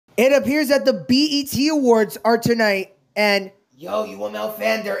It appears that the BET Awards are tonight, and yo, UML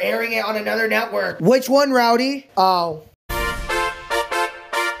fan, they're airing it on another network. Which one, Rowdy? Oh.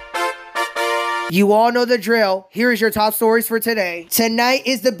 You all know the drill. Here is your top stories for today. Tonight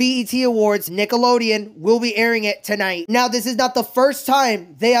is the BET Awards. Nickelodeon will be airing it tonight. Now, this is not the first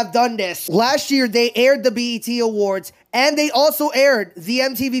time they have done this. Last year, they aired the BET Awards, and they also aired the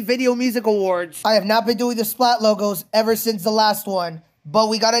MTV Video Music Awards. I have not been doing the Splat logos ever since the last one, but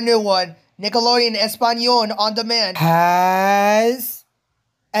we got a new one. Nickelodeon Español on demand has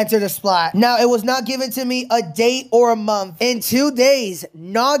entered the Splat. Now, it was not given to me a date or a month. In 2 days,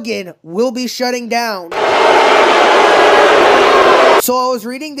 Noggin will be shutting down. So I was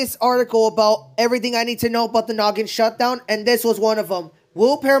reading this article about everything I need to know about the Noggin shutdown, and this was one of them.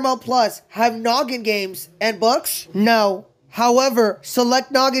 Will Paramount Plus have Noggin games and books? No. However,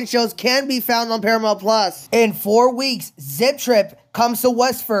 select Noggin shows can be found on Paramount Plus. In 4 weeks, Zip Trip comes to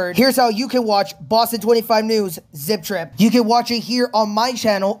Westford. Here's how you can watch Boston 25 News Zip Trip. You can watch it here on my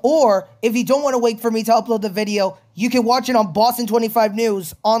channel, or if you don't want to wait for me to upload the video, you can watch it on Boston 25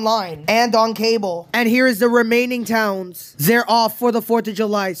 News online and on cable. And here is the remaining towns. They're off for the 4th of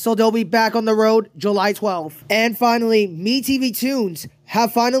July, so they'll be back on the road July 12th. And finally, MeTV Tunes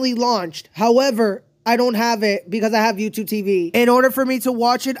have finally launched. However, I don't have it because I have YouTube TV. In order for me to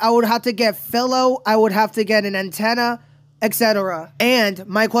watch it, I would have to get Philo, I would have to get an antenna, etc. And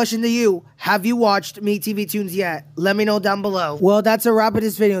my question to you, have you watched MeTV Tunes yet? Let me know down below. Well, that's a wrap of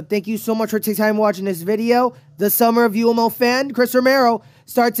this video. Thank you so much for taking time watching this video. The Summer of UML Fan, Chris Romero,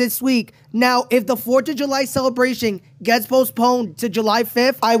 starts this week. Now, if the 4th of July celebration gets postponed to July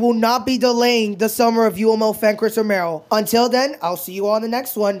 5th, I will not be delaying the Summer of UML Fan, Chris Romero. Until then, I'll see you all on the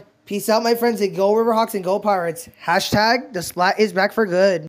next one. Peace out, my friends, and go Riverhawks and go Pirates. Hashtag the Splat is back for good.